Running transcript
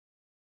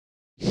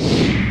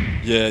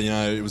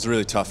Yeah, it was a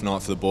really tough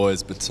night for the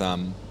boys, but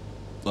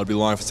I'd be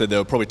lying if I said there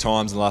were probably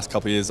times in the last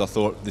couple of years I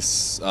thought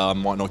this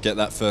might not get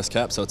that first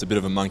cap, so it's a bit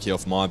of a monkey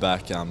off my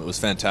back. It was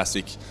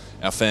fantastic.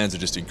 Our fans are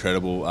just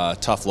incredible.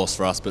 Tough loss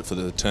for us, but for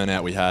the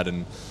turnout we had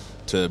and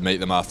to meet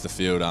them after the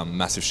field,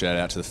 massive shout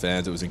out to the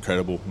fans. It was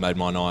incredible. Made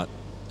my night,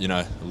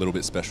 a little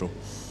bit special.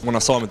 When I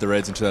signed with the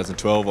Reds in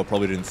 2012, I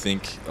probably didn't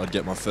think I'd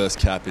get my first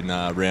cap in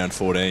round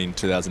 14,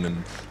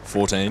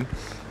 2014.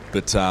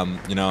 But, I'm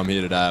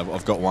here today.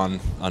 I've got one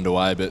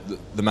underway, but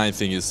the main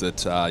thing is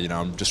that,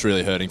 I'm just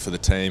really hurting for the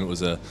team. It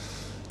was a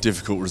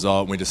difficult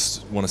result, and we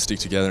just want to stick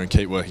together and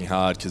keep working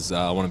hard because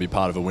I want to be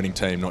part of a winning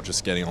team, not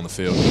just getting on the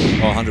field.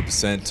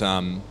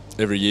 100%.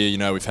 Every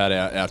year, we've had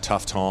our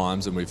tough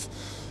times, and we've,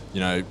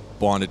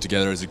 bonded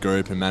together as a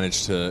group and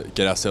managed to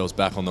get ourselves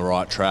back on the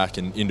right track.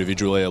 And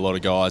individually, a lot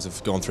of guys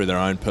have gone through their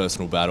own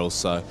personal battles.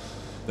 So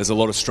there's a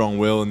lot of strong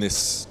will in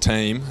this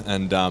team,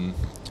 and I'm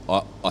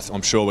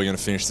sure we're going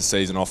to finish the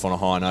season off on a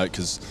high note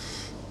because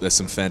there's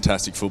some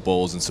fantastic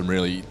footballers and some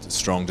really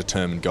strong,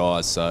 determined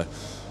guys. So,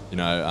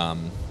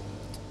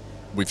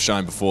 we've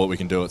shown before that we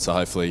can do it. So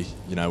hopefully,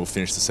 we'll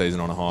finish the season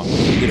on a high.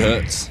 It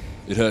hurts.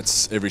 It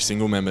hurts every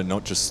single member,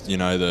 not just,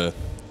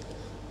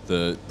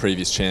 the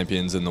previous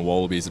champions and the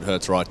Wallabies. It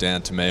hurts right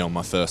down to me on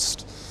my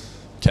first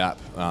cap.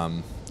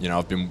 I've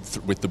been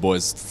with the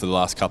boys for the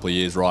last couple of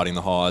years, riding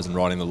the highs and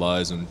riding the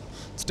lows, and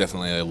it's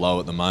definitely a low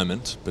at the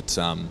moment. But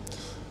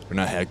we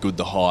know how good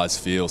the highs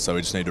feel, so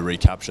we just need to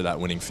recapture that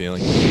winning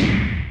feeling.